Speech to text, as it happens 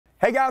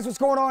Hey guys, what's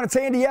going on? It's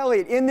Andy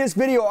Elliott. In this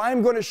video,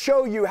 I'm going to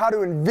show you how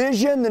to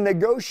envision the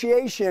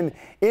negotiation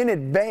in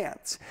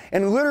advance.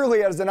 And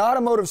literally, as an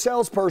automotive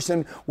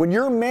salesperson, when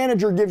your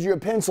manager gives you a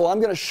pencil, I'm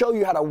going to show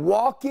you how to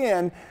walk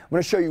in. I'm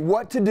going to show you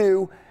what to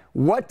do,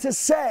 what to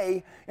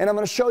say, and I'm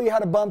going to show you how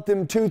to bump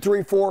them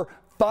 $200, $300,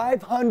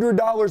 $400,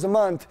 $500 a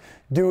month.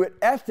 Do it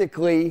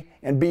ethically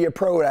and be a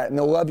pro at it, and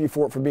they'll love you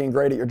for it for being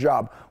great at your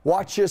job.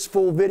 Watch this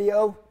full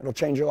video. It'll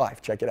change your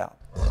life. Check it out.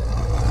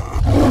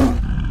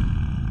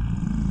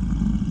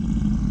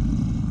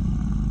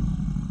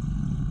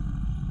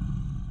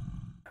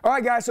 All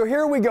right, guys, so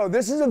here we go.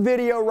 This is a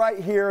video right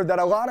here that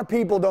a lot of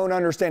people don't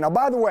understand. Now,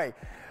 by the way,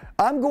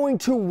 I'm going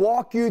to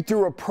walk you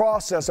through a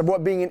process of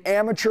what being an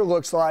amateur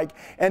looks like,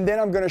 and then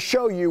I'm going to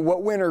show you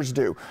what winners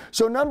do.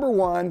 So number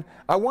one,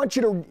 I want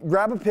you to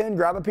grab a pen,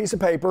 grab a piece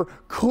of paper.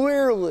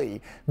 Clearly,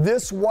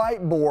 this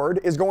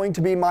whiteboard is going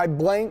to be my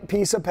blank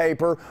piece of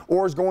paper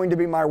or is going to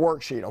be my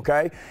worksheet,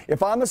 okay?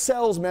 If I'm a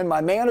salesman,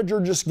 my manager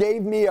just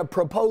gave me a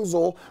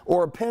proposal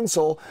or a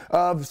pencil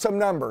of some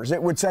numbers.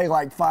 It would say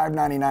like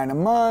 $599 a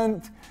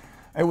month.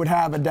 It would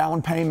have a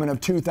down payment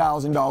of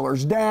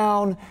 $2,000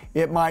 down.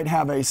 It might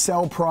have a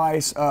sell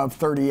price of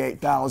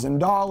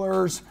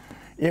 $38,000.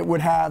 It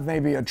would have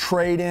maybe a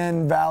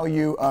trade-in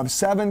value of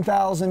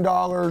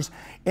 $7,000.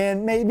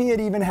 And maybe it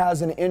even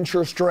has an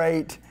interest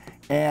rate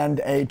and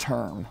a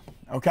term,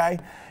 okay?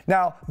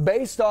 Now,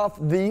 based off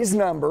these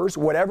numbers,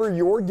 whatever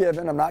you're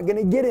given, I'm not going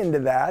to get into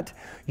that.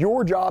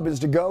 Your job is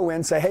to go in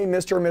and say, hey,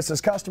 Mr. or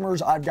Mrs.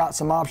 Customers, I've got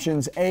some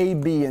options A,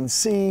 B, and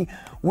C.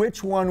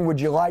 Which one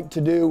would you like to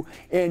do?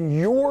 And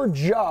your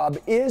job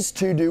is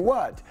to do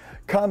what?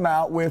 Come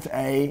out with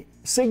a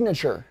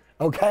signature,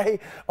 okay,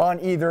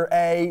 on either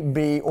A,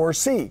 B, or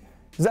C.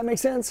 Does that make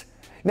sense?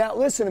 Now,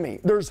 listen to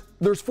me. There's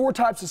four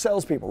types of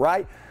salespeople,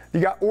 right? You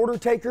got order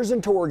takers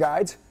and tour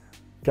guides.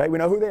 Okay, we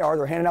know who they are.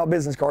 They're handing out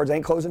business cards. They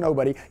ain't closing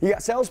nobody. You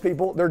got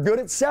salespeople. They're good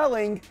at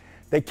selling.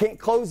 They can't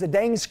close the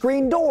dang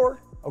screen door.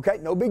 Okay,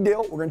 no big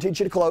deal. We're going to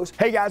teach you to close.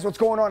 Hey guys, what's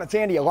going on? It's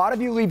Andy. A lot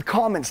of you leave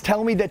comments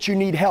telling me that you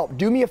need help.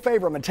 Do me a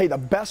favor. I'm going to tell you the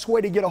best way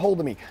to get a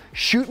hold of me.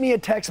 Shoot me a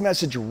text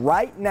message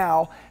right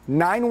now,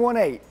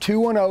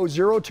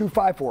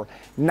 918-210-0254.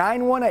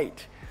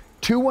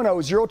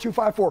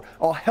 918-210-0254.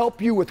 I'll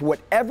help you with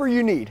whatever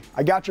you need.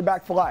 I got your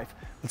back for life.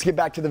 Let's get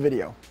back to the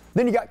video.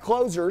 Then you got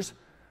closers.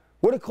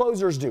 What do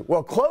closers do?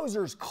 Well,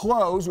 closers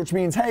close, which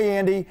means, hey,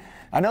 Andy,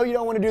 I know you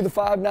don't want to do the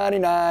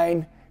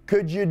 $599.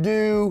 Could you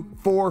do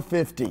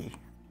 $450?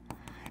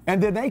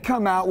 And then they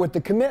come out with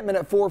the commitment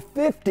at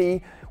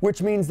 $450,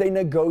 which means they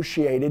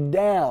negotiated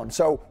down.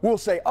 So we'll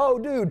say, oh,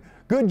 dude,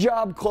 good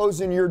job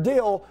closing your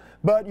deal,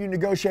 but you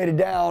negotiated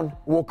down.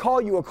 We'll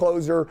call you a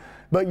closer,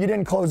 but you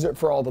didn't close it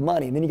for all the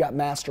money. And then you got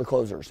master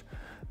closers.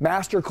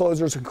 Master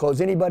closers can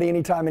close anybody,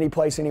 anytime, any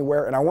place,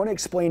 anywhere, and I want to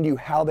explain to you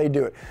how they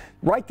do it.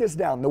 Write this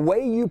down. The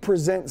way you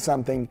present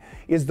something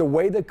is the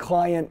way the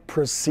client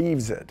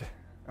perceives it,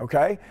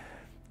 okay?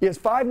 Is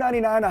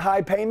 $599 a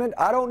high payment?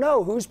 I don't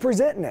know. Who's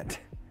presenting it?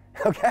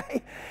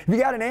 Okay? If you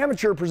got an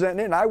amateur presenting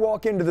it and I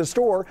walk into the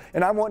store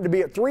and I'm wanting to be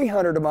at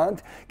 $300 a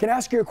month, can I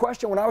ask you a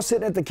question? When I was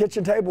sitting at the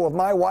kitchen table with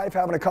my wife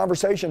having a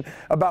conversation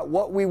about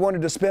what we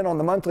wanted to spend on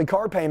the monthly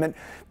car payment,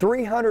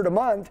 $300 a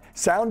month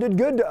sounded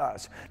good to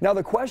us. Now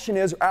the question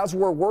is, as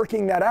we're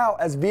working that out,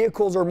 as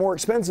vehicles are more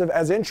expensive,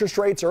 as interest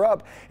rates are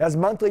up, as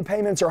monthly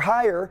payments are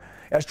higher,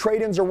 as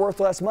trade-ins are worth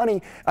less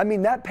money, I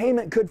mean, that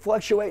payment could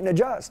fluctuate and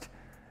adjust.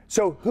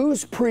 So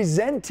who's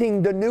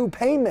presenting the new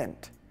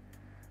payment?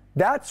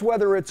 That's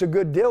whether it's a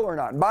good deal or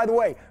not. And by the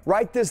way,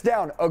 write this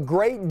down. A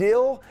great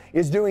deal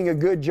is doing a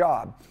good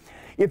job.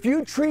 If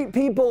you treat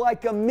people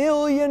like $1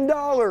 million,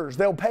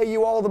 they'll pay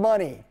you all the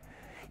money.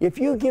 If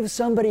you give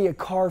somebody a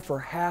car for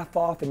half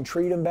off and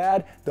treat them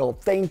bad, they'll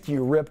think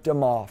you ripped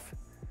them off.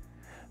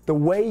 The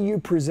way you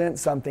present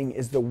something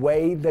is the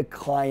way the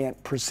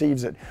client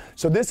perceives it.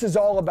 So this is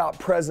all about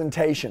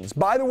presentations.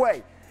 By the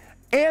way,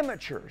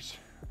 amateurs,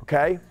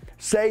 okay,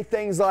 say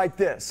things like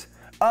this: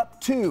 up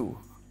to,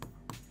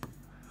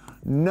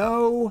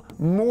 no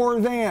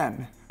more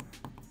than,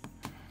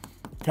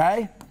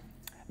 okay?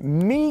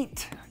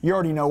 Meet, you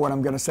already know what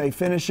I'm going to say,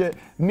 finish it.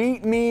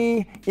 Meet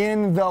me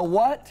in the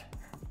what?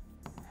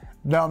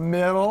 The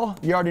middle.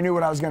 You already knew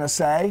what I was going to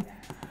say.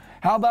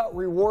 How about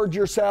reward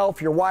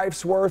yourself? Your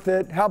wife's worth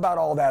it. How about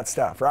all that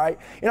stuff, right?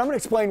 And I'm going to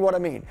explain what I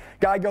mean.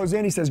 Guy goes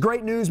in, he says,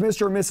 great news,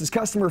 Mr. or Mrs.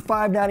 Customer,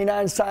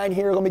 $599, sign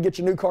here. Let me get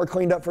your new car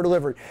cleaned up for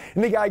delivery.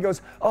 And the guy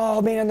goes,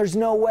 oh man, there's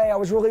no way. I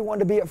was really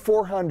wanting to be at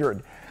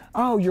 $400.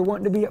 Oh, you're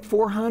wanting to be at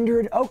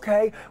 $400?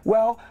 Okay,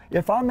 well,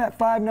 if I'm at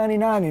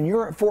 $599 and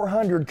you're at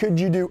 $400, could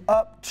you do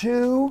up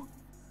to?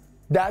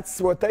 That's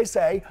what they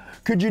say.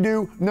 Could you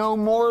do no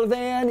more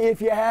than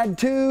if you had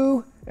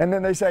to? And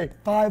then they say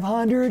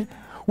 $500.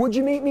 Would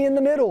you meet me in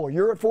the middle?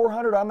 You're at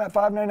 $400, I'm at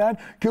 $599.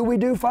 Could we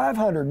do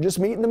 $500? Just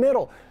meet in the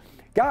middle.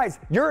 Guys,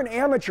 you're an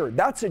amateur.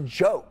 That's a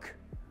joke.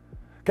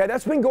 Okay,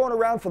 that's been going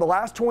around for the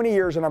last 20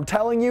 years, and I'm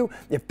telling you,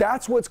 if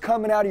that's what's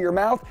coming out of your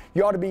mouth,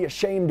 you ought to be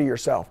ashamed of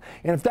yourself.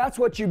 And if that's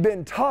what you've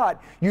been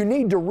taught, you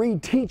need to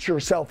reteach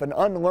yourself and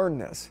unlearn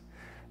this.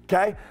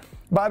 okay?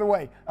 By the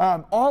way,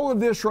 all of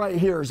this right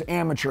here is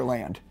amateur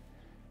land.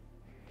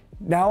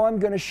 Now I'm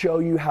going to show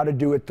you how to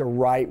do it the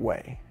right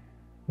way,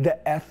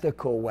 the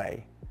ethical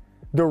way,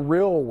 the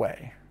real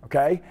way,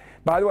 okay?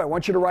 By the way, I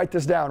want you to write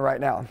this down right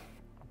now.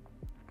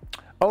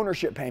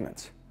 Ownership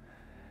payments.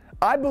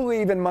 I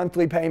believe in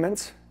monthly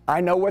payments.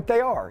 I know what they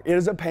are. It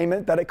is a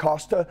payment that it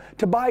costs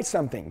to buy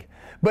something.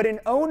 But an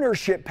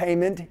ownership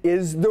payment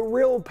is the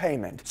real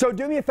payment. So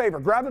do me a favor,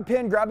 grab a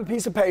pen, grab a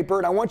piece of paper,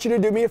 and I want you to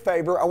do me a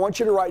favor. I want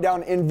you to write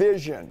down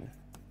envision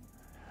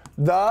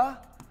the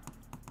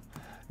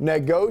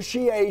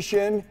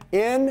negotiation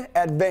in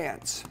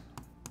advance.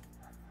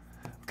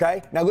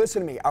 Okay? Now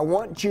listen to me. I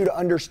want you to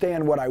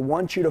understand what I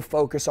want you to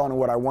focus on and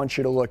what I want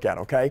you to look at,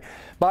 okay?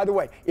 By the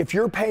way, if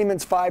your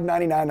payment's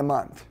 $599 a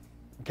month,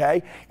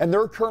 okay, and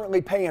they're currently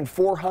paying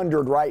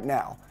 $400 right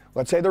now,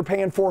 let's say they're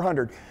paying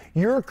 $400,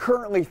 you're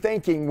currently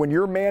thinking when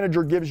your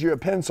manager gives you a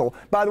pencil,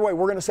 by the way,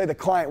 we're going to say the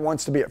client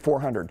wants to be at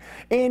 $400.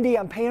 Andy,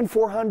 I'm paying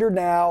 $400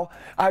 now.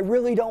 I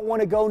really don't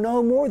want to go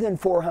no more than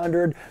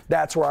 $400.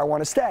 That's where I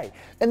want to stay.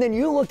 And then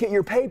you look at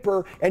your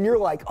paper and you're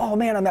like, oh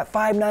man, I'm at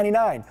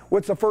 $599.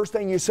 What's the first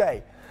thing you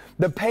say?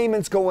 The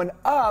payment's going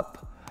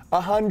up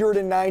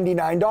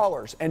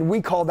 $199, and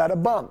we call that a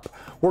bump.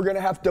 We're going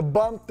to have to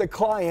bump the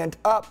client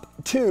up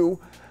to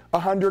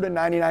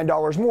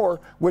 $199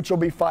 more, which will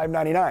be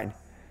 $599.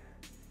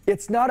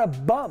 It's not a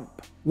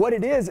bump. What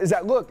it is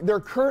that, look,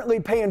 they're currently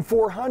paying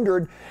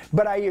 $400,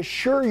 but I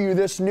assure you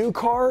this new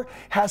car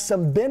has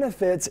some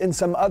benefits in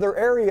some other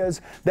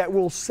areas that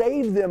will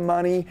save them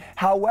money.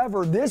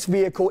 However, this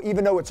vehicle,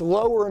 even though it's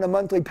lower in a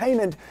monthly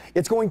payment,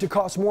 it's going to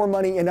cost more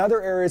money in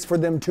other areas for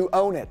them to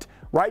own it.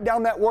 Write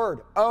down that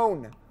word,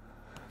 own.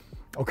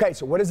 Okay,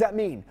 so what does that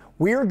mean?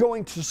 We are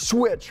going to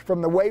switch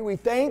from the way we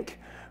think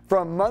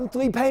from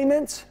monthly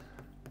payments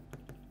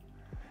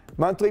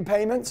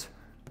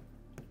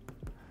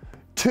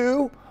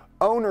to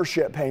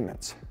ownership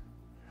payments.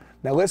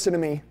 Now listen to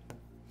me.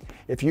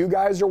 If you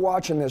guys are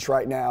watching this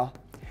right now,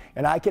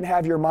 and I can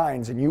have your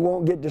minds and you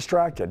won't get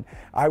distracted,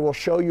 I will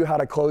show you how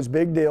to close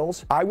big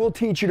deals. I will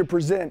teach you to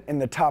present in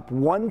the top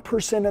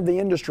 1% of the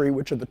industry,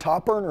 which are the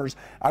top earners.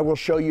 I will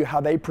show you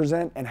how they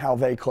present and how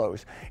they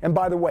close. And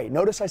by the way,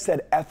 notice I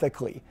said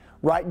ethically.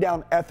 Write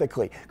down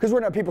ethically. Because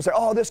we're not, people say,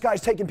 oh, this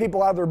guy's taking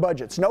people out of their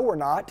budgets. No, we're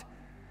not.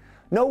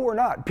 No, we're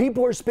not.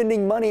 People are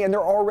spending money and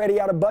they're already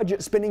out of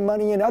budget spending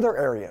money in other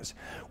areas.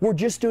 We're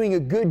just doing a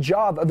good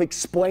job of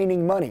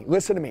explaining money.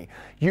 Listen to me.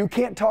 You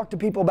can't talk to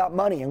people about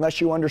money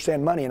unless you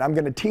understand money, and I'm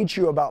going to teach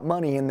you about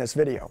money in this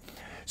video.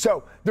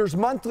 So there's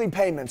monthly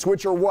payments,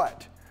 which are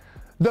what?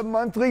 The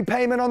monthly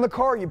payment on the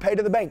car you pay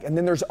to the bank, and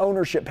then there's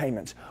ownership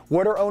payments.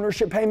 What are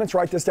ownership payments?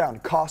 Write this down.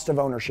 Cost of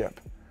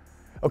ownership.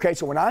 Okay,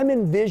 so when I'm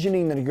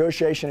envisioning the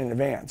negotiation in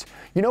advance,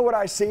 you know what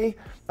I see?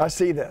 I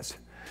see this.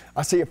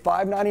 I see a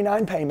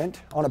 $599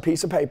 payment on a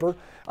piece of paper.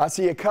 I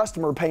see a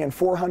customer paying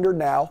 $400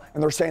 now,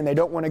 and they're saying they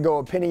don't want to go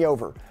a penny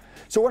over.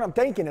 So what I'm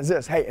thinking is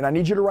this, hey, and I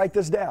need you to write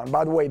this down.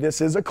 By the way, this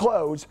is a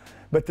close,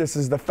 but this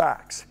is the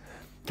facts.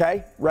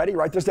 Okay, ready?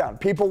 Write this down.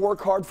 People work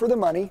hard for the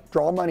money.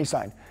 Draw a money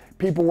sign.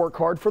 People work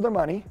hard for the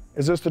money.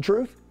 Is this the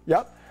truth?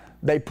 Yep.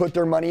 They put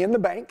their money in the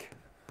bank.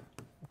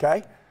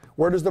 Okay,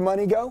 where does the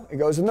money go? It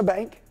goes in the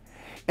bank.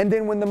 And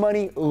then when the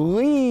money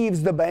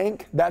leaves the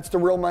bank, that's the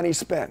real money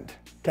spent.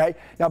 Okay?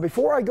 Now,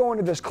 before I go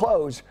into this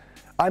close,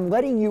 I'm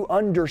letting you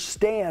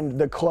understand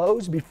the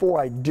close before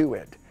I do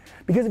it.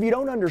 Because if you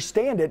don't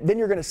understand it, then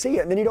you're going to see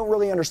it, and then you don't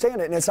really understand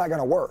it, and it's not going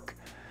to work.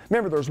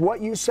 Remember, there's what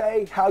you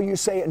say, how you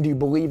say it, and do you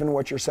believe in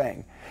what you're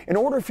saying. In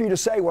order for you to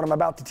say what I'm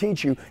about to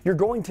teach you, you're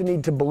going to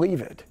need to believe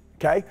it.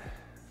 Okay?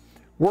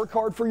 Work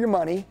hard for your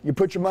money. You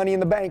put your money in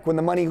the bank. When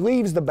the money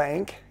leaves the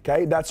bank,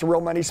 okay, that's the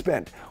real money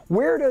spent.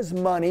 Where does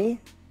money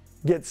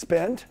get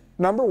spent?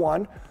 Number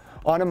one,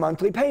 on a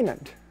monthly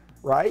payment,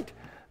 right?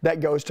 That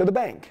goes to the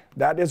bank.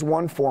 That is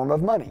one form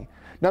of money.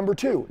 Number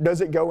two, does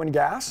it go in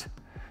gas?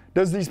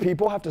 Does these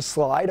people have to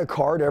slide a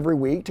card every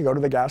week to go to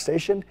the gas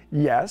station?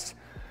 Yes.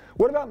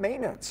 What about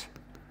maintenance?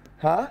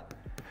 Huh?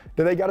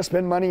 Do they got to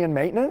spend money in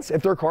maintenance?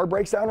 If their car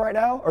breaks down right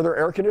now, or their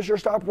air conditioner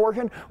stopped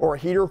working, or a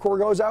heater core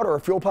goes out, or a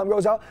fuel pump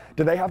goes out,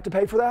 do they have to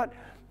pay for that?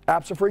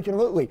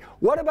 Abso-freaking-lutely.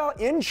 What about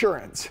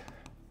insurance?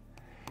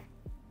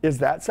 Is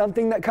that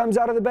something that comes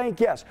out of the bank?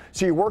 Yes.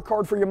 So you work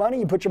hard for your money,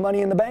 you put your money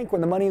in the bank. When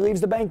the money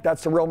leaves the bank,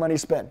 that's the real money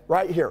spent.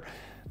 Right here.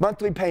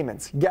 Monthly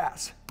payments,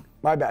 gas,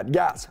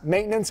 gas,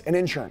 maintenance, and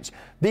insurance.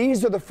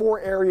 These are the four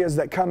areas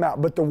that come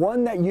out. But the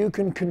one that you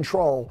can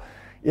control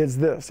is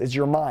this, is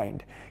your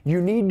mind.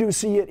 You need to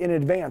see it in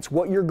advance,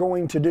 what you're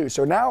going to do.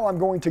 So now I'm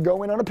going to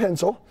go in on a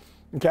pencil.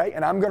 Okay,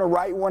 and I'm going to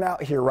write one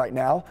out here right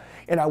now,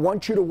 and I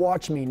want you to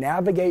watch me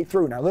navigate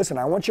through. Now listen,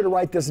 I want you to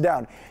write this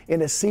down.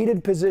 In a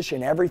seated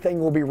position, everything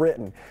will be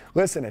written.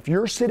 Listen, if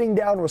you're sitting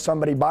down with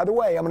somebody, by the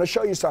way, I'm going to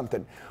show you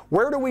something.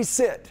 Where do we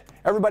sit?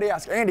 Everybody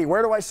asks, Andy,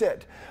 where do I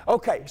sit?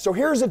 Okay, so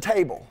here's a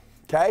table,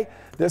 okay?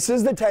 This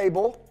is the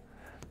table,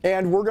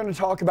 and we're going to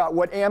talk about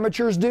what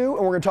amateurs do,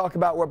 and we're going to talk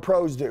about what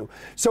pros do.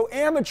 So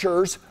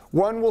amateurs,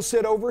 one will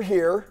sit over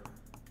here,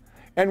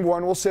 and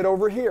one will sit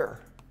over here.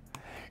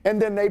 And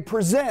then they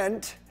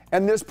present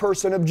and this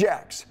person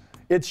objects.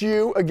 It's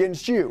you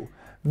against you.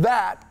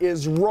 That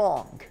is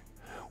wrong.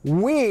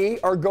 We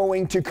are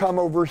going to come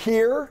over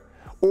here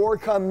or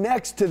come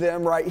next to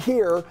them right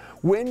here.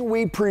 When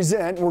we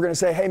present, we're going to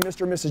say, hey,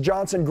 Mr. and Mrs.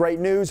 Johnson, great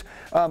news.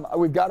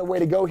 We've got a way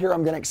to go here.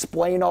 I'm going to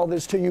explain all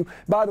this to you.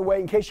 By the way,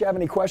 in case you have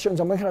any questions,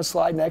 I'm going to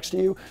slide next to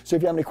you. So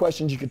if you have any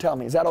questions, you can tell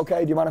me. Is that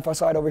okay? Do you mind if I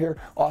slide over here?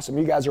 Awesome.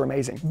 You guys are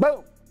amazing.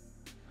 Boom.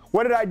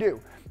 What did I do?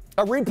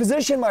 I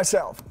repositioned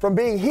myself from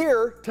being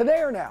here to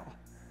there now.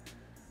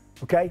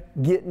 Okay?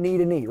 Get knee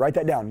to knee. Write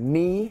that down.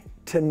 Knee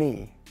to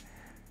knee.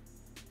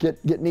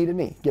 Get knee to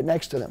knee. Get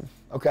next to them.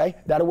 Okay?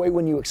 That way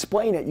when you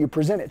explain it, you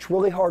present it. It's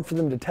really hard for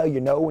them to tell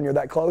you no when you're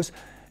that close.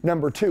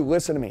 Number two,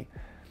 listen to me.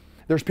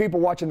 There's people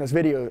watching this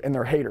video and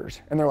they're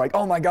haters. And they're like,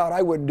 oh my God,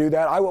 I wouldn't do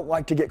that. I wouldn't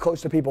like to get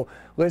close to people.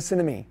 Listen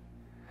to me.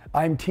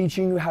 I'm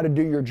teaching you how to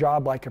do your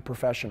job like a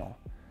professional.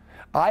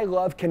 I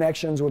love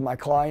connections with my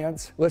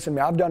clients. Listen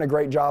to me, I've done a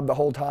great job the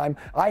whole time.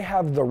 I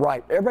have the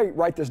right, everybody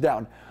write this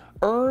down.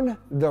 Earn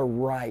the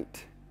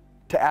right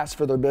to ask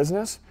for their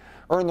business.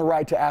 Earn the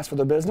right to ask for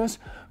their business.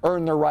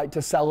 Earn the right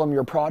to sell them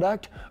your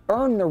product.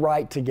 Earn the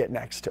right to get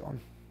next to them.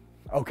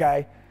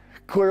 Okay?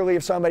 Clearly,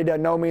 if somebody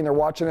doesn't know me and they're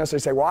watching this, they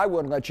say, well, I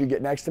wouldn't let you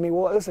get next to me.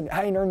 Well, listen,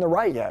 I ain't earned the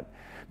right yet.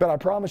 But I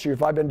promise you,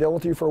 if I've been dealing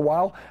with you for a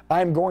while,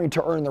 I'm going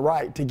to earn the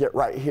right to get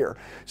right here.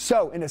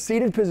 So in a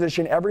seated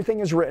position, everything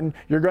is written.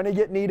 You're going to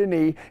get knee to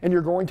knee, and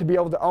you're going to be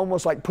able to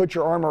almost like put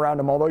your arm around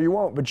them, although you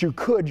won't. But you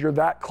could. You're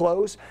that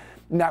close.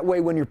 And that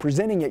way, when you're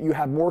presenting it, you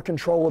have more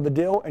control of the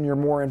deal, and you're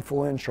more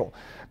influential.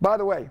 By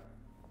the way,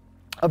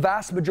 a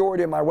vast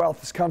majority of my wealth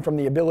has come from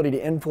the ability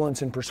to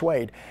influence and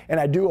persuade. And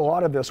I do a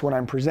lot of this when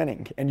I'm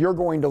presenting. And you're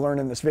going to learn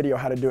in this video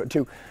how to do it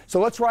too. So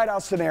let's write out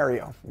a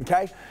scenario,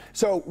 okay?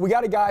 So we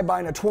got a guy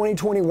buying a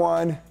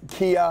 2021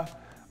 Kia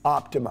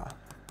Optima.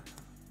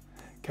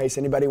 In case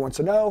anybody wants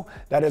to know,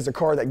 that is a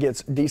car that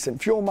gets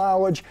decent fuel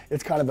mileage.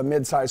 It's kind of a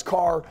mid-sized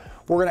car.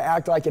 We're going to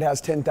act like it has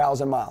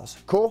 10,000 miles.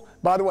 Cool?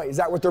 By the way, is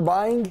that what they're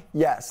buying?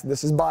 Yes,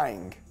 this is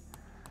buying.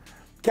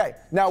 Okay,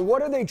 now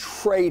what are they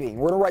trading?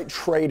 We're going to write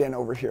trade in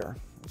over here.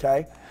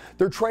 Okay,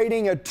 they're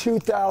trading a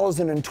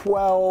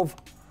 2012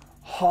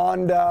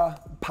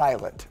 Honda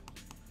Pilot.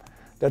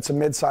 That's a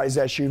mid-size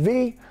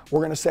SUV.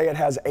 We're going to say it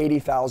has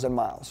 80,000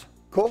 miles.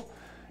 Cool?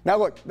 Now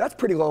look, that's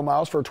pretty low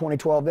miles for a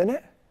 2012, isn't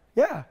it?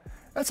 Yeah,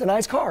 that's a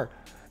nice car.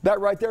 That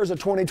right there is a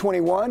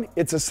 2021.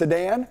 It's a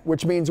sedan,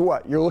 which means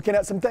what? You're looking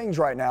at some things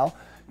right now.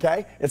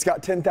 Okay, it's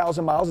got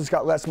 10,000 miles, it's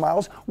got less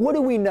miles. What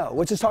do we know?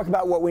 Let's just talk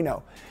about what we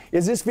know.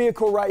 Is this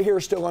vehicle right here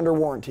still under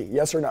warranty?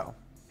 Yes or no?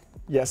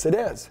 Yes, it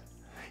is.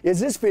 Is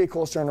this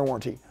vehicle still under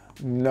warranty?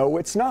 No,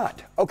 it's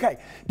not. Okay,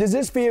 does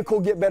this vehicle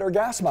get better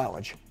gas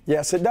mileage?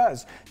 Yes, it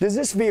does. Does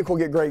this vehicle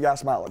get great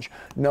gas mileage?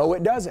 No,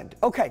 it doesn't.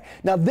 Okay,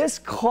 now this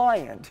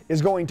client is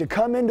going to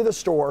come into the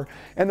store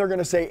and they're going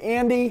to say,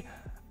 Andy,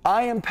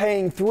 I am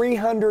paying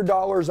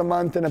 $300 a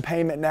month in a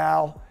payment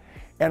now,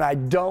 and I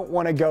don't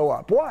want to go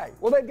up. Why?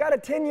 Well, they've got a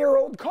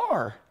 10-year-old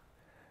car.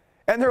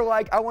 And they're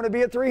like, I want to be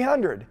at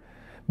 $300.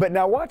 But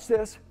now watch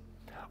this.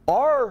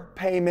 Our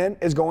payment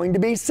is going to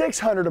be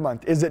 $600 a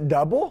month. Is it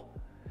double?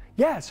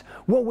 Yes.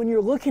 Well, when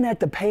you're looking at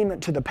the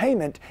payment to the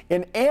payment,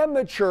 an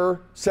amateur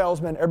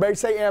salesman, everybody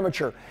say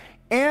amateur.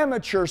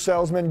 Amateur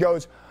salesman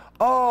goes,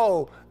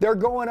 oh, they're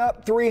going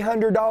up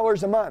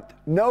 $300 a month.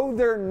 No,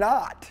 they're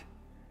not.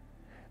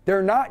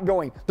 They're not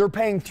going. They're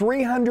paying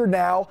 $300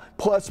 now,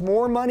 plus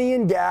more money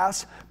in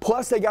gas,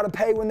 plus they got to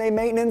pay when they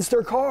maintenance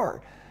their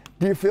car.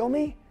 Do you feel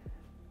me?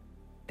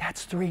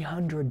 That's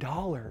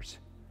 $300.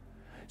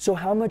 So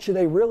how much are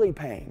they really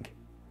paying?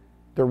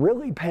 They're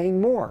really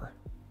paying more,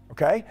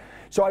 okay?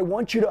 So I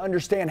want you to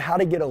understand how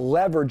to get a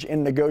leverage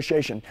in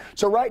negotiation.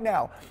 So right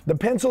now, the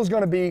pencil is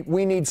going to be,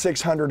 we need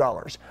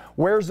 $600.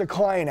 Where's the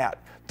client at?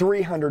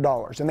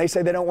 $300. And they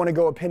say they don't want to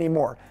go a penny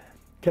more.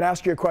 Can I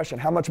ask you a question?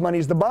 How much money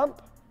is the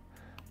bump?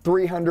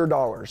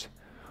 $300.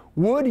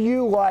 Would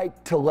you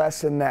like to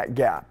lessen that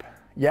gap?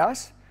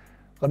 Yes?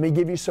 Let me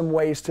give you some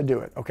ways to do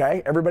it,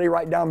 okay? Everybody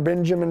write down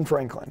Benjamin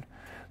Franklin.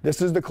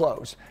 This is the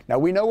close. Now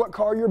we know what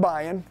car you're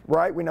buying,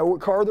 right? We know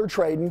what car they're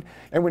trading,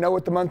 and we know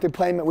what the monthly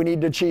payment we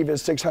need to achieve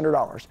is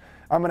 $600.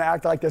 I'm gonna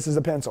act like this is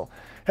a pencil.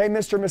 Hey,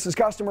 Mr. and Mrs.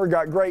 Customer,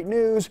 got great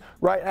news.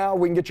 Right now,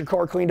 we can get your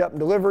car cleaned up and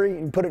delivery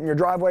and put it in your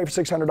driveway for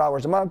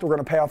 $600 a month. We're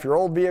gonna pay off your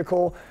old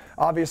vehicle.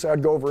 Obviously,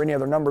 I'd go over any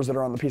other numbers that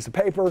are on the piece of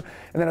paper,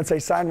 and then I'd say,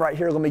 sign right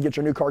here, let me get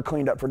your new car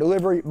cleaned up for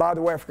delivery. By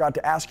the way, I forgot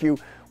to ask you,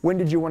 when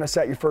did you wanna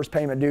set your first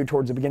payment due?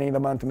 Towards the beginning of the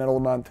month, the middle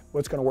of the month?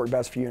 What's gonna work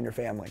best for you and your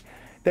family?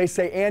 They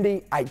say,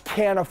 Andy, I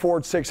can't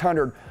afford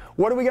 $600.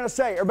 What are we gonna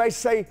say? Everybody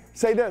say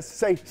this,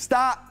 say,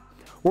 stop.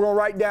 We're gonna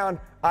write down,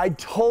 I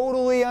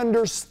totally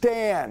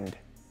understand.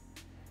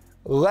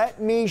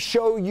 Let me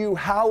show you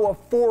how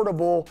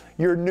affordable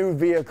your new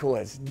vehicle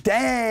is.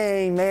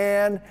 Dang,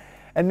 man.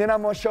 And then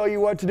I'm gonna show you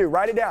what to do.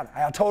 Write it down,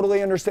 I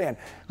totally understand.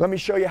 Let me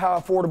show you how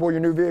affordable your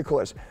new vehicle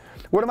is.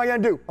 What am I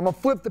gonna do? I'm gonna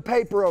flip the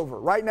paper over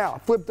right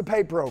now. Flip the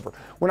paper over.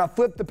 When I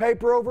flip the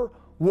paper over,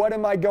 what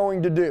am I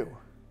going to do?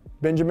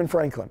 Benjamin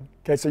Franklin.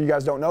 Okay, so you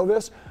guys don't know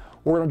this.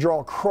 We're gonna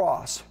draw a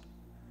cross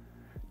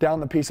down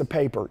the piece of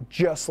paper,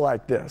 just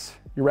like this.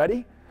 You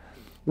ready?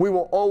 We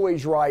will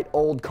always write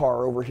old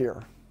car over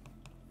here.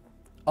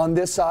 On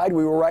this side,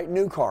 we will write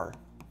new car.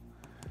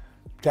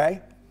 Okay?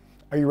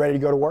 Are you ready to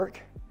go to work?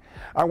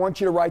 I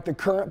want you to write the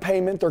current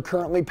payment they're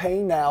currently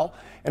paying now,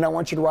 and I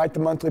want you to write the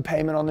monthly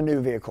payment on the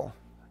new vehicle.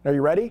 Are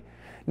you ready?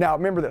 Now,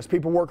 remember this.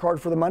 People work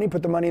hard for the money,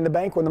 put the money in the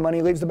bank. When the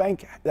money leaves the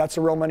bank, that's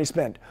the real money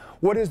spent.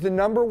 What is the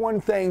number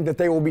one thing that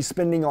they will be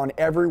spending on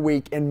every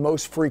week and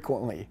most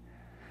frequently?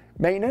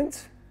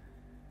 Maintenance,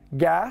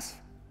 gas,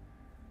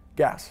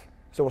 gas.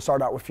 So we'll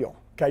start out with fuel.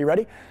 Okay, you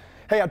ready?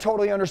 Hey, I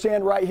totally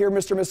understand right here,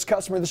 Mr. and Mrs.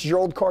 Customer, this is your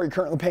old car, you're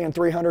currently paying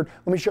 $300.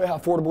 Let me show you how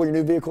affordable your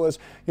new vehicle is.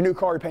 Your new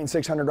car, you're paying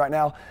 $600 right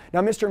now.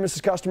 Now, Mr. and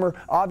Mrs. Customer,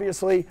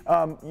 obviously,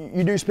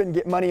 you do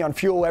get money on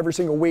fuel every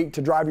single week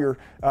to drive your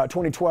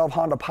 2012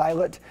 Honda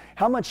Pilot.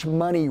 How much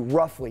money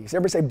roughly, does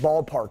everybody say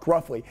ballpark,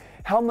 roughly,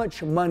 how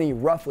much money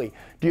roughly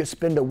do you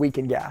spend a week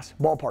in gas?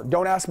 Ballpark.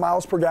 Don't ask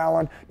miles per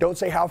gallon. Don't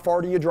say how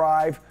far do you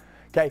drive.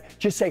 Okay,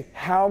 just say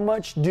how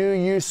much do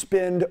you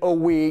spend a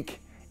week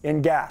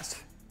in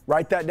gas?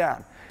 Write that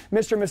down.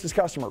 Mr. and Mrs.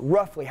 Customer,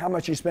 roughly how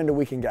much you spend a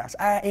week in gas?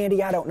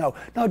 Andy, I don't know.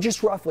 No,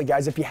 just roughly,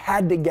 guys. If you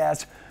had to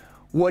guess,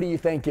 what do you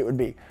think it would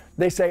be?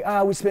 They say,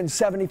 we spend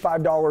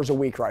 $75 a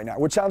week right now,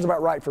 which sounds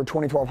about right for a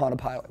 2012 Honda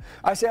Pilot.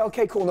 I say,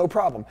 okay, cool, no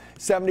problem.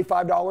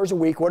 $75 a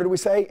week. What did we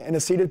say? In a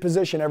seated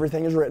position,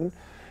 everything is written.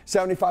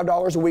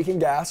 $75 a week in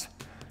gas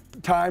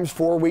times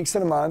 4 weeks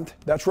in a month.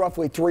 That's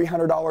roughly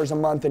 $300 a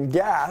month in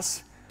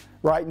gas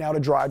right now to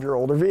drive your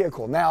older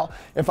vehicle. Now,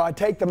 if I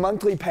take the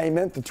monthly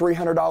payment, the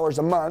 $300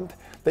 a month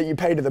that you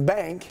pay to the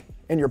bank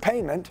in your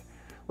payment,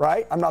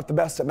 right? I'm not the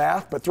best at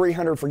math, but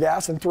 $300 for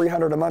gas and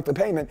 $300 a monthly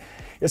payment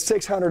is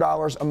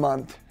 $600 a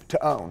month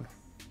to own.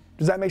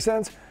 Does that make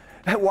sense?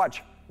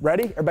 Watch.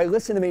 Ready? Everybody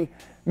listen to me.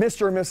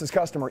 Mr. and Mrs.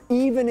 Customer,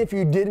 even if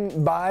you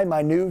didn't buy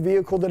my new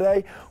vehicle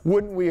today,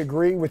 wouldn't we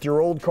agree with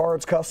your old car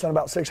it's costing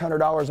about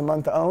 $600 a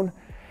month to own?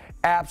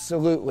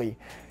 Absolutely.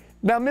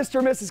 Now, Mr.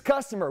 and Mrs.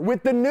 Customer,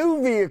 with the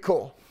new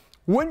vehicle,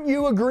 wouldn't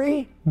you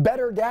agree?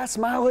 Better gas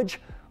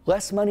mileage,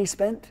 less money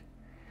spent?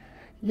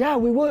 Yeah,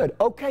 we would.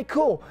 Okay,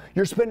 cool.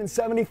 You're spending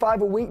 $75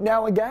 a week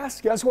now in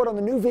gas. Guess what? On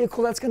the new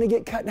vehicle, that's going to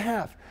get cut in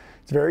half.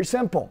 It's very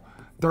simple.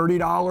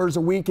 $30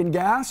 a week in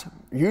gas,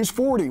 use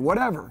 40,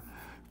 whatever.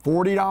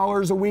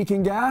 $40 a week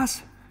in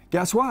gas,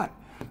 guess what?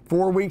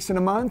 4 weeks in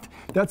a month,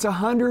 that's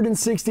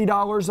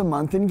 $160 a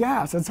month in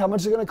gas. That's how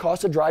much it's going to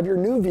cost to drive your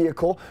new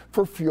vehicle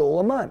for fuel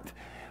a month.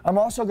 I'm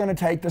also going to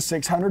take the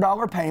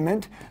 $600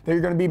 payment that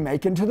you're going to be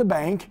making to the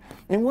bank.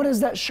 And what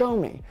does that show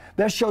me?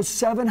 That shows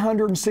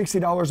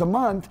 $760 a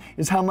month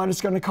is how much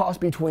it's going to cost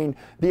between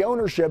the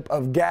ownership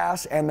of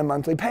gas and the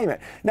monthly payment.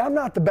 Now, I'm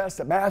not the best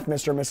at math,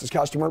 Mr. and Mrs.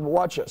 Customer, but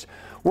watch this.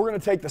 We're going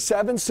to take the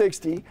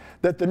 $760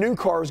 that the new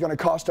car is going to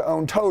cost to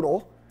own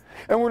total,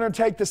 and we're going to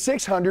take the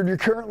 $600 you're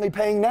currently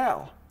paying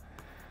now.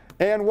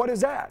 And what is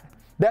that?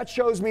 That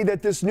shows me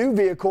that this new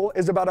vehicle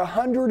is about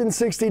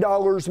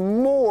 $160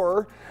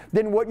 more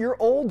than what your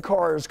old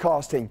car is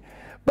costing.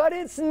 But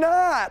it's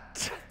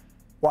not.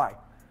 Why?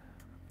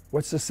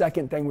 What's the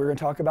second thing we're going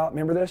to talk about?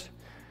 Remember this?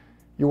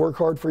 You work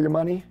hard for your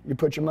money. You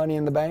put your money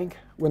in the bank.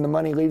 When the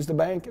money leaves the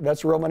bank,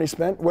 that's real money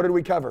spent. What did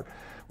we cover?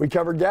 We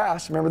covered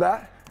gas. Remember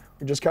that?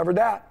 We just covered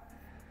that.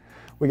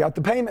 We got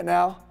the payment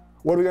now.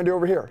 What are we going to do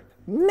over here?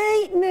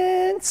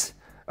 Maintenance.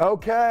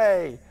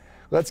 Okay.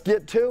 Let's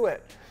get to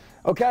it.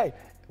 Okay.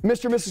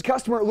 Mr. and Mrs.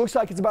 Customer, it looks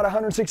like it's about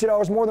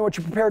 $160 more than what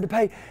you're prepared to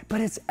pay, but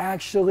it's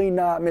actually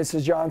not,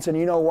 Mrs. Johnson.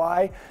 You know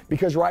why?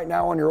 Because right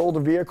now on your older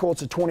vehicle,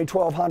 it's a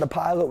 2012 Honda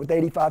Pilot with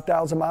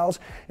 85,000 miles,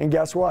 and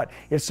guess what?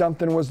 If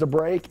something was to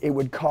break, it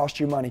would cost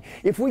you money.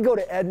 If we go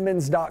to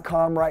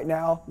Edmunds.com right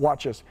now,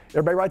 watch this.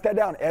 Everybody write that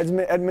down,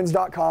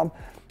 Edmunds.com.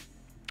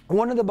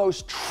 One of the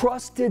most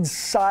trusted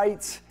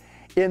sites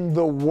in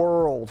the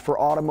world for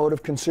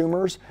automotive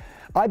consumers.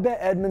 I bet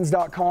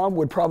Edmunds.com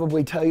would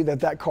probably tell you that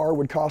that car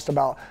would cost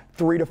about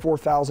 $3,000 to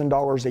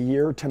 $4,000 a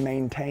year to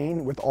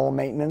maintain with all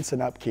maintenance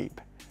and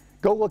upkeep.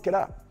 Go look it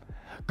up.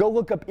 Go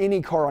look up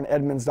any car on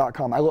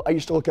Edmunds.com. I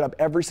used to look it up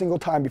every single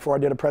time before I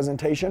did a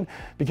presentation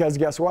because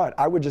guess what?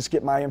 I would just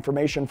get my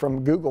information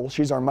from Google.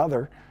 She's our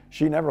mother.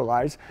 She never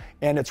lies.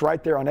 And it's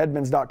right there on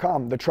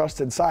Edmunds.com, the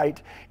trusted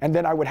site. And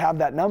then I would have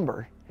that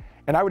number.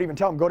 And I would even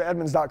tell them, go to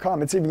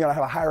Edmunds.com. It's even going to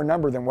have a higher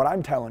number than what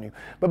I'm telling you.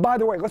 But by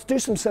the way, let's do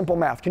some simple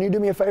math. Can you do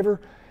me a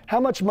favor? How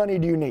much money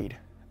do you need?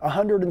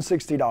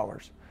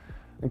 $160.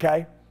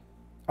 Okay?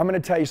 I'm going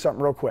to tell you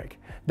something real quick.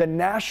 The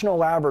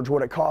national average,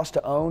 what it costs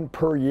to own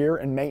per year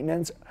in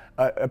maintenance,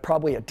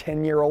 probably a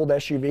 10-year-old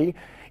SUV,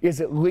 is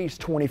at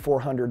least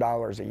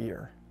 $2,400 a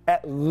year.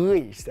 At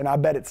least, and I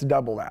bet it's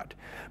double that.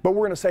 But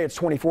we're going to say it's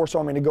 24, so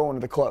I'm going to go into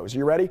the close. Are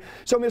you ready?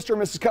 So, Mr.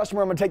 and Mrs.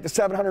 Customer, I'm going to take the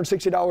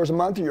 $760 a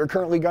month that you're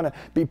currently going to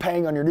be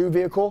paying on your new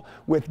vehicle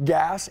with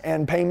gas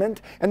and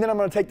payment, and then I'm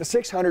going to take the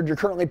 $600 you're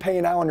currently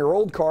paying now on your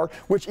old car,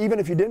 which even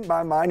if you didn't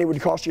buy mine, it would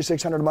cost you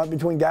 $600 a month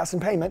between gas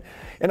and payment,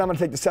 and I'm going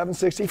to take the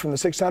 $760 from the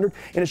 $600,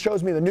 and it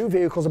shows me the new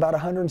vehicle is about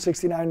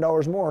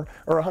 $169 more,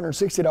 or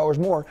 $160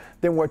 more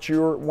than what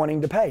you're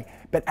wanting to pay.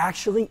 But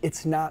actually,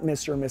 it's not,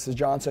 Mr. and Mrs.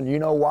 Johnson. You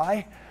know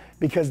why?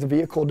 because the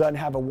vehicle doesn't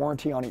have a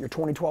warranty on it. Your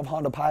 2012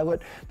 Honda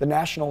Pilot, the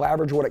national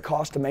average, what it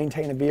costs to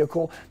maintain a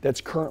vehicle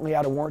that's currently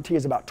out of warranty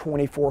is about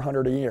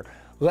 $2,400 a year.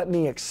 Let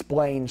me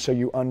explain so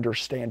you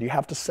understand. You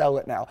have to sell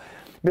it now.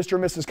 Mr.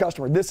 and Mrs.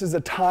 Customer, this is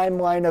a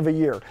timeline of a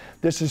year.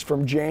 This is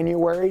from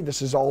January,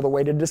 this is all the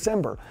way to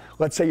December.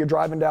 Let's say you're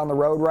driving down the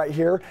road right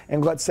here,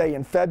 and let's say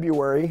in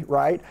February,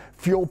 right,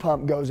 fuel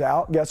pump goes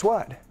out. Guess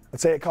what?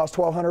 Let's say it costs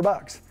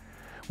 $1,200.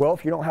 Well,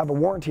 if you don't have a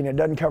warranty and it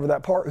doesn't cover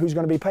that part, who's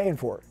going to be paying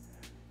for it?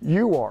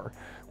 You are.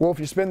 Well, if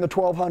you spend the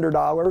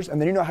 $1,200, and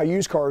then you know how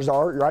used cars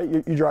are, right?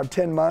 You drive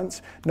 10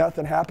 months,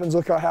 nothing happens.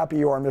 Look how happy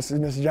you are, Mrs.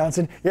 and Mrs.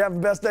 Johnson. You have the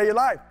best day of your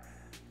life.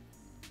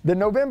 Then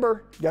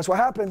November, guess what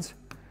happens?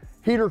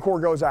 Heater core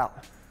goes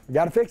out. We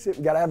got to fix it.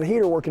 We got to have a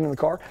heater working in the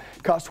car.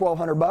 Costs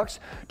 $1,200.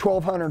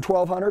 $1,200 and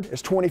 $1,200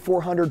 is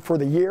 $2,400 for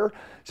the year.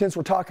 Since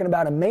we're talking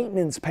about a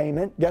maintenance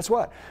payment, guess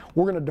what?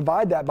 We're going to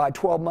divide that by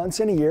 12 months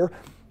in a year.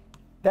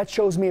 That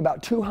shows me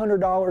about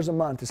 $200 a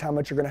month is how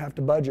much you're going to have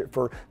to budget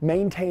for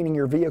maintaining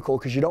your vehicle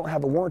because you don't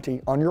have a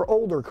warranty on your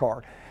older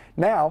car.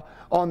 Now,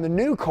 on the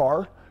new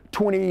car,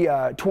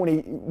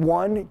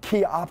 2021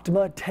 Kia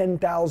Optima,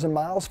 10,000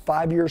 miles,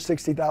 5 year,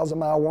 60,000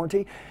 mile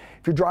warranty.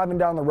 If you're driving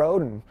down the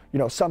road and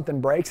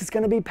something breaks, it's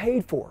going to be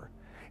paid for.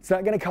 It's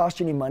not going to cost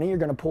you any money. You're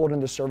going to pull it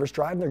into service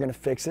drive and they're going to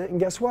fix it, and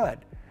guess what?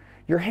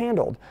 You're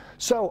handled.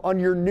 So on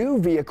your new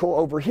vehicle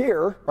over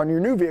here, on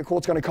your new vehicle,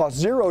 it's going to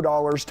cost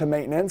 $0 to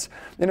maintenance,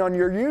 and on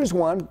your used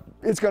one,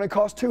 it's going to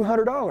cost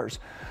 $200.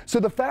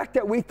 So the fact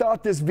that we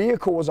thought this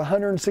vehicle was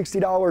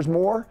 $160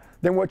 more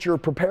than what you're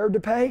prepared to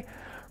pay,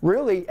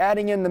 really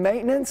adding in the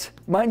maintenance,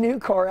 my new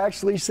car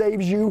actually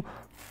saves you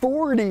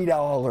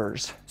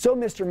 $40. So,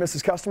 Mr. and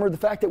Mrs. Customer, the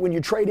fact that when you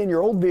trade in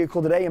your old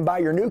vehicle today and buy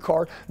your new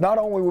car, not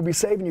only will be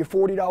saving you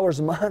 $40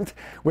 a month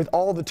with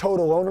all the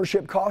total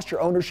ownership cost, your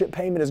ownership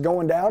payment is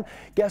going down.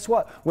 Guess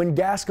what? When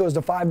gas goes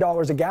to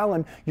 $5 a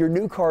gallon, your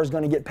new car is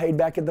going to get paid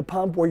back at the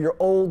pump where your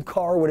old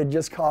car would have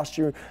just cost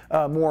you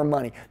more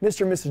money.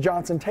 Mr. and Mrs.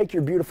 Johnson, take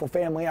your beautiful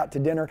family out to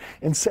dinner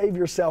and save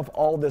yourself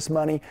all this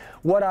money.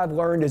 What I've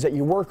learned is that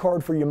you work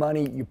hard for your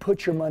money, you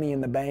put your money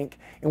in the bank,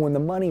 and when the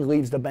money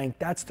leaves the bank,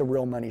 that's the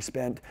real money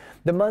spent.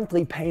 The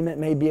monthly payment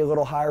may be a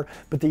little higher,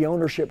 but the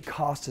ownership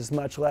cost is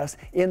much less.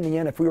 In the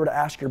end, if we were to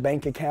ask your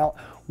bank account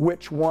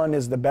which one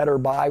is the better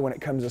buy when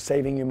it comes to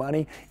saving you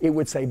money, it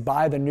would say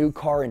buy the new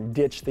car and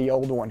ditch the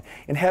old one.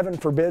 And heaven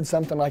forbid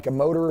something like a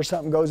motor or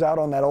something goes out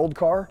on that old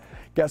car,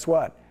 guess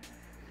what?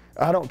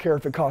 I don't care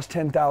if it costs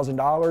 $10,000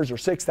 or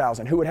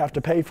 $6,000. Who would have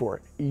to pay for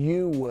it?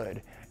 You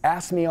would.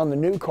 Ask me on the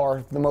new car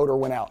if the motor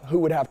went out. Who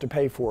would have to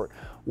pay for it?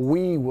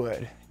 We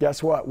would.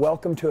 Guess what?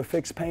 Welcome to a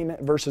fixed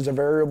payment versus a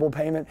variable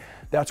payment.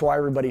 That's why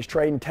everybody's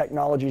trading.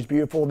 Technology is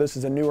beautiful. This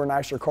is a newer,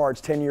 nicer car.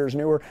 It's 10 years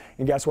newer.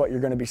 And guess what? You're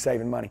going to be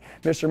saving money.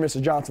 Mr. and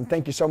Mrs. Johnson,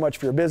 thank you so much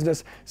for your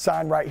business.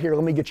 Sign right here.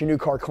 Let me get your new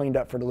car cleaned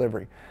up for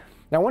delivery.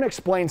 Now, I want to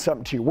explain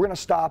something to you. We're going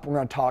to stop. We're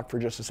going to talk for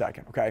just a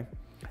second, okay?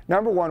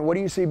 Number one, what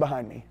do you see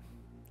behind me?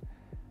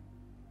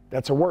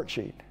 That's a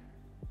worksheet.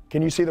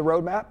 Can you see the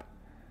roadmap?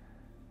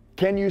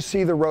 Can you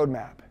see the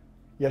roadmap?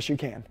 Yes, you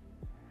can.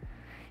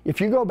 If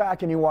you go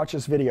back and you watch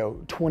this video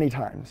 20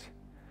 times,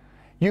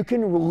 you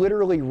can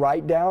literally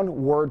write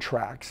down word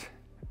tracks.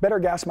 Better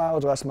gas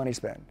mileage, less money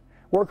spent.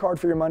 Work hard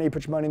for your money,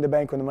 put your money in the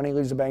bank. When the money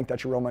leaves the bank,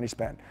 that's your real money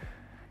spent.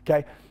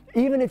 Okay?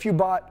 Even if you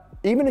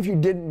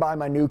didn't buy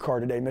my new car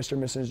today, Mr.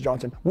 and Mrs.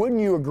 Johnson, wouldn't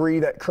you agree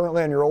that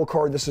currently on your old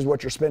car, this is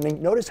what you're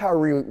spending? Notice how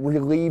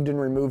relieved and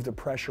removed the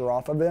pressure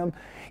off of them.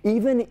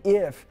 Even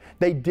if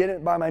they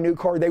didn't buy my new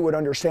car, they would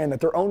understand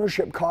that their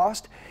ownership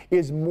cost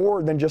is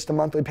more than just a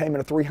monthly payment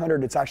of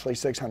 $300, it's actually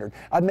 $600.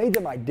 I've made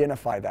them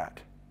identify that.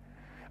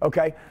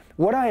 Okay?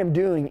 What I am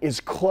doing is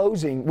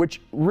closing,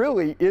 which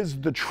really is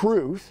the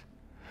truth.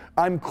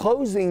 I'm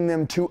closing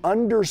them to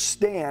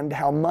understand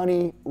how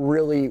money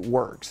really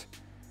works.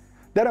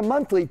 That a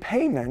monthly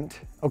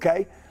payment,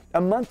 okay,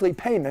 a monthly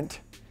payment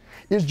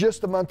is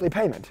just a monthly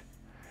payment.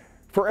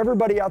 For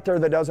everybody out there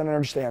that doesn't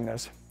understand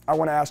this, I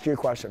want to ask you a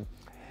question.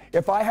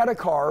 If I had a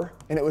car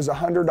and it was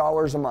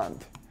 $100 a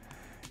month,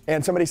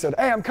 and somebody said,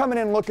 hey, I'm coming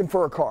in looking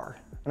for a car.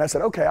 And I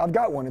said, okay, I've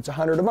got one, it's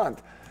 $100 a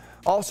month.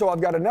 Also,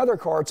 I've got another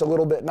car, it's a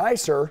little bit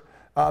nicer,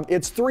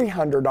 it's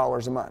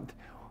 $300 a month.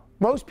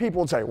 Most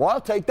people would say, well,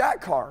 I'll take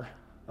that car.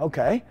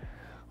 Okay.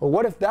 Well,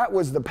 what if that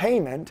was the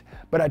payment,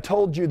 but I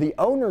told you the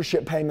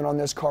ownership payment on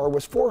this car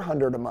was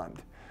 $400 a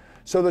month?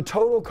 So the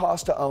total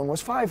cost to own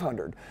was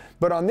 $500.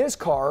 But on this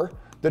car,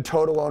 the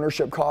total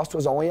ownership cost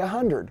was only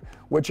 $100,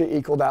 which it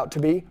equaled out to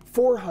be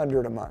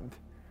 $400 a month.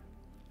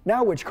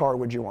 Now which car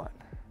would you want?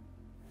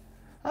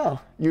 Oh,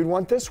 you'd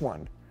want this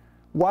one.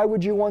 Why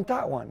would you want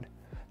that one?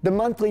 The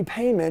monthly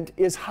payment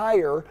is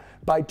higher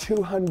by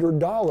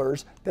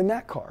 $200 than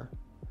that car.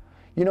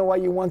 You know why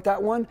you want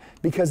that one?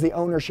 Because the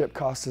ownership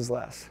cost is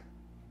less.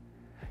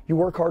 You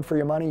work hard for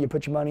your money, you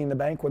put your money in the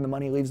bank. When the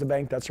money leaves the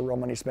bank, that's the real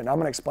money spent. I'm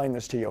going to explain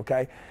this to you,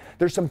 okay?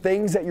 There's some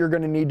things that you're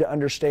going to need to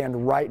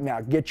understand right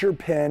now. Get your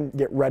pen,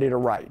 get ready to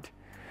write.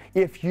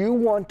 If you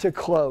want to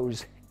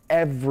close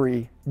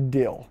every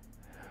deal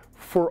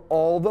for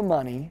all the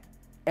money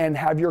and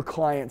have your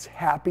clients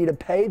happy to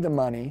pay the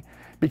money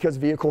because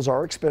vehicles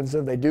are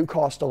expensive, they do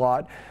cost a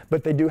lot,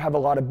 but they do have a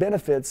lot of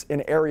benefits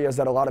in areas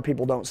that a lot of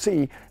people don't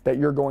see that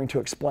you're going to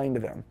explain to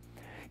them.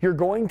 You're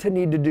going to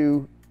need to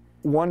do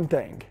one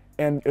thing,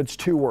 and it's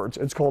 2 words.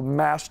 It's called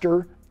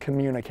master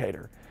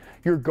communicator.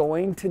 You're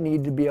going to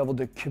need to be able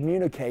to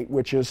communicate,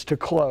 which is to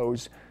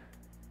close,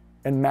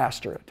 and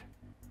master it.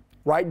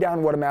 Write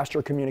down what a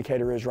master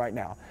communicator is right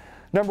now.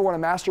 Number 1, a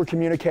master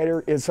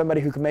communicator is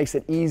somebody who makes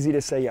it easy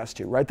to say yes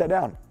to. Write that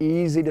down.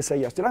 Easy to say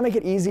yes. Did I make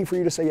it easy for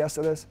you to say yes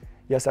to this?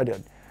 Yes, I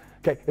did.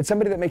 Okay, it's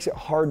somebody that makes it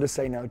hard to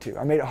say no to.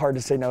 I made it hard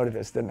to say no to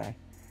this, didn't I?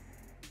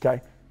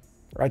 Okay,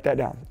 write that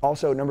down.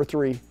 Also, number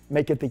 3,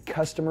 make it the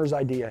customer's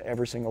idea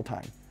every single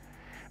time.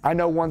 I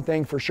know one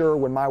thing for sure,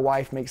 when my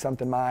wife makes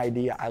something my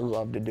idea, I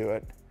love to do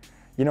it.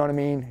 You know what I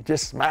mean?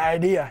 Just my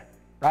idea,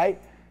 right?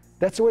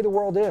 That's the way the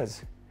world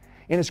is.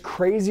 And as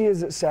crazy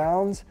as it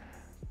sounds,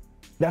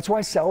 that's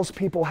why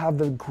salespeople have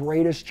the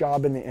greatest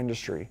job in the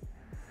industry.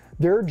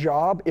 Their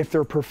job, if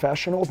they're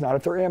professionals, not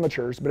if they're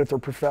amateurs, but if they're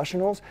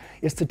professionals,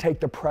 is to take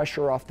the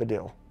pressure off the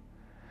deal.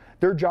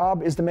 Their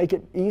job is to make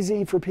it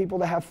easy for people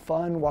to have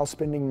fun while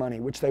spending money,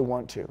 which they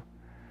want to.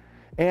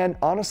 And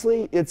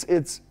honestly,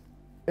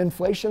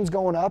 inflation's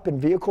going up and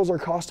vehicles are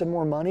costing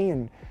more money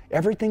and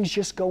everything's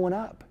just going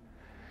up.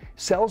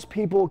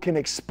 Salespeople can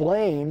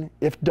explain,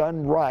 if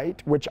done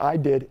right, which I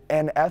did,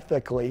 and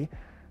ethically,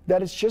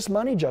 that it's just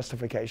money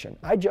justification.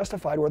 I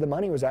justified where the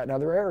money was at in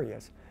other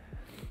areas.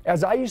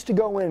 As I used to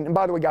go in, and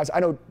by the way, guys, I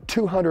know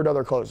 200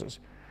 other closes.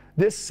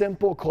 This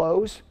simple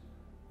close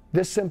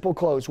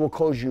will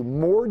close you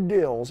more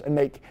deals and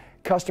make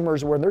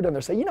customers, when they're done,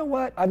 they say, you know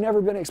what, I've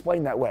never been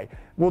explained that way.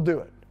 We'll do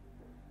it.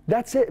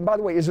 That's it. And by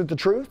the way, is it the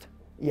truth?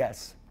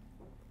 Yes,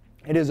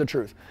 it is the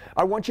truth.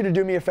 I want you to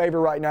do me a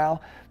favor right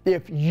now.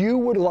 If you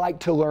would like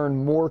to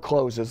learn more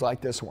closes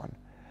like this one,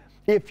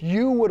 if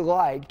you would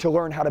like to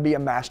learn how to be a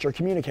master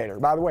communicator,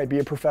 by the way, be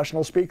a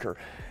professional speaker,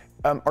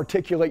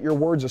 articulate your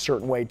words a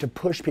certain way to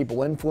push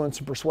people, influence,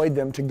 and persuade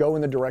them to go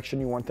in the direction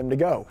you want them to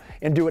go,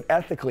 and do it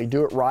ethically,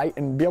 do it right,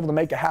 and be able to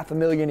make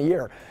 $500,000 a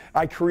year.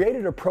 I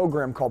created a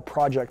program called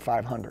Project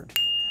 500.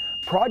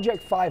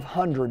 Project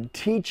 500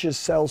 teaches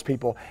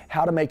salespeople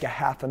how to make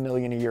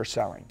 $500,000 a year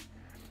selling.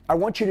 I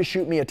want you to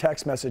shoot me a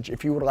text message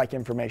if you would like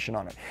information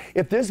on it.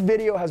 If this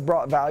video has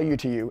brought value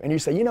to you and you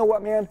say, you know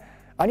what, man,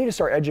 I need to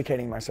start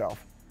educating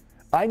myself.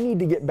 I need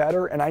to get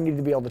better and I need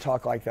to be able to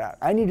talk like that.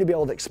 I need to be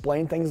able to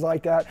explain things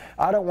like that.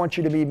 I don't want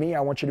you to be me.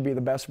 I want you to be the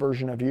best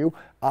version of you.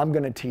 I'm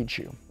going to teach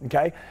you,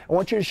 okay? I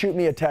want you to shoot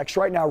me a text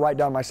right now. Write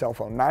down my cell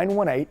phone,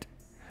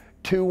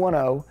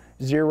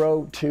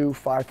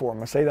 918-210-0254. I'm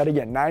going to say that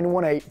again,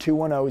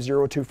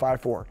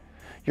 918-210-0254.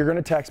 You're going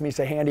to text me,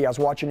 say, Andy, I was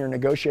watching your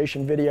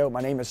negotiation video.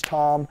 My name is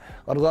Tom.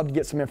 I'd love to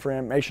get some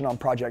information on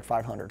Project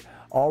 500.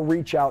 I'll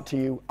reach out to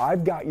you.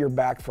 I've got your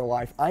back for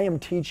life. I am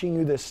teaching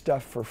you this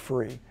stuff for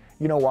free.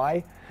 You know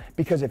why?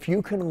 Because if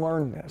you can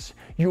learn this,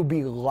 you'll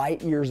be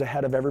light years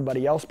ahead of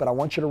everybody else. But I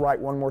want you to write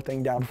one more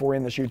thing down for you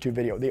in this YouTube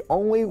video. The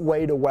only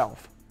way to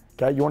wealth,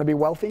 okay? You want to be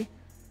wealthy?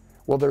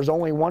 Well, there's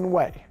only one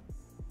way,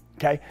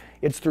 okay?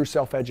 It's through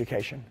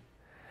self-education.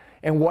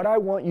 And what I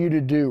want you to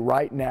do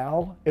right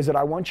now is that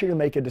I want you to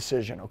make a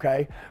decision,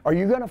 okay? Are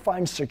you going to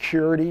find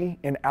security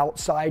in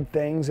outside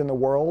things in the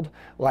world,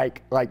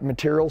 like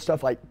material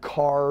stuff, like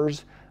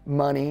cars,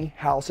 money,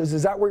 houses?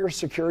 Is that where your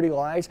security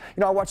lies?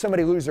 You know, I watch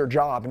somebody lose their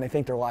job and they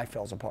think their life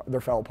fell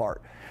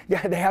apart.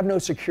 Yeah, they have no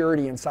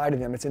security inside of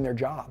them. It's in their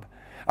job.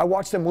 I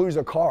watch them lose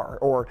a car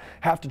or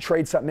have to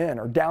trade something in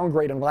or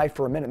downgrade in life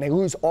for a minute and they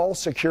lose all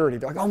security.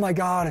 They're like, oh my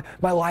God,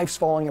 my life's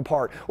falling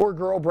apart. Or a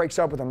girl breaks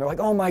up with them. They're like,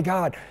 oh my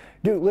God.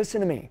 Dude, listen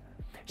to me.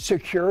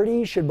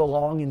 Security should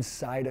belong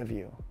inside of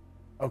you,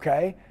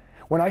 okay?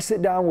 When I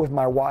sit down with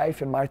my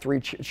wife and my 3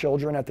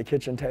 children at the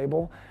kitchen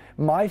table,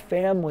 my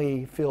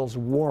family feels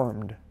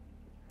warmed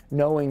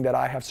knowing that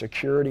I have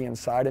security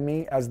inside of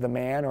me as the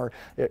man, or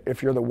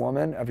if you're the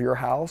woman of your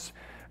house,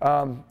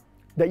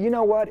 that you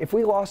know what, if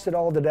we lost it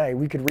all today,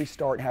 we could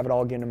restart and have it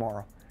all again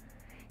tomorrow.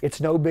 It's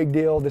no big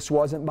deal. This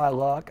wasn't by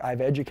luck.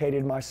 I've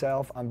educated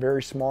myself. I'm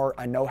very smart.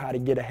 I know how to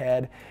get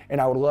ahead. And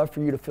I would love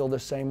for you to feel the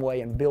same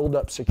way and build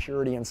up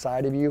security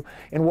inside of you.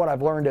 And what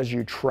I've learned as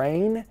you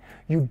train,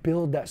 you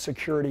build that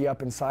security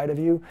up inside of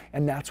you.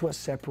 And that's what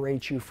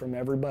separates you from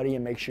everybody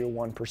and makes you a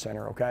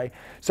 1%er, okay?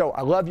 So I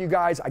love you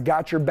guys. I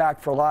got your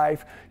back for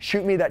life.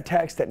 Shoot me that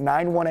text at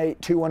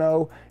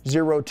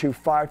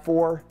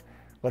 918-210-0254.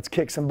 Let's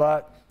kick some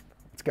butt.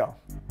 Let's go.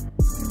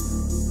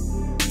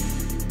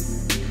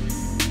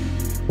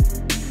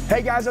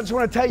 Hey guys, I just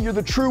want to tell you, you're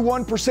the true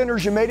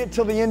 1%ers. You made it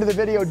till the end of the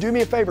video. Do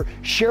me a favor,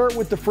 share it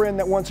with the friend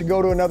that wants to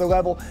go to another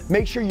level.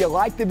 Make sure you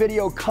like the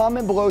video,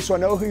 comment below so I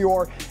know who you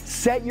are,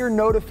 set your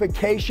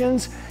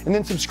notifications, and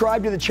then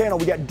subscribe to the channel.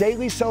 We got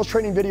daily sales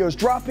training videos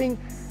dropping.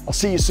 I'll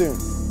see you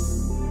soon.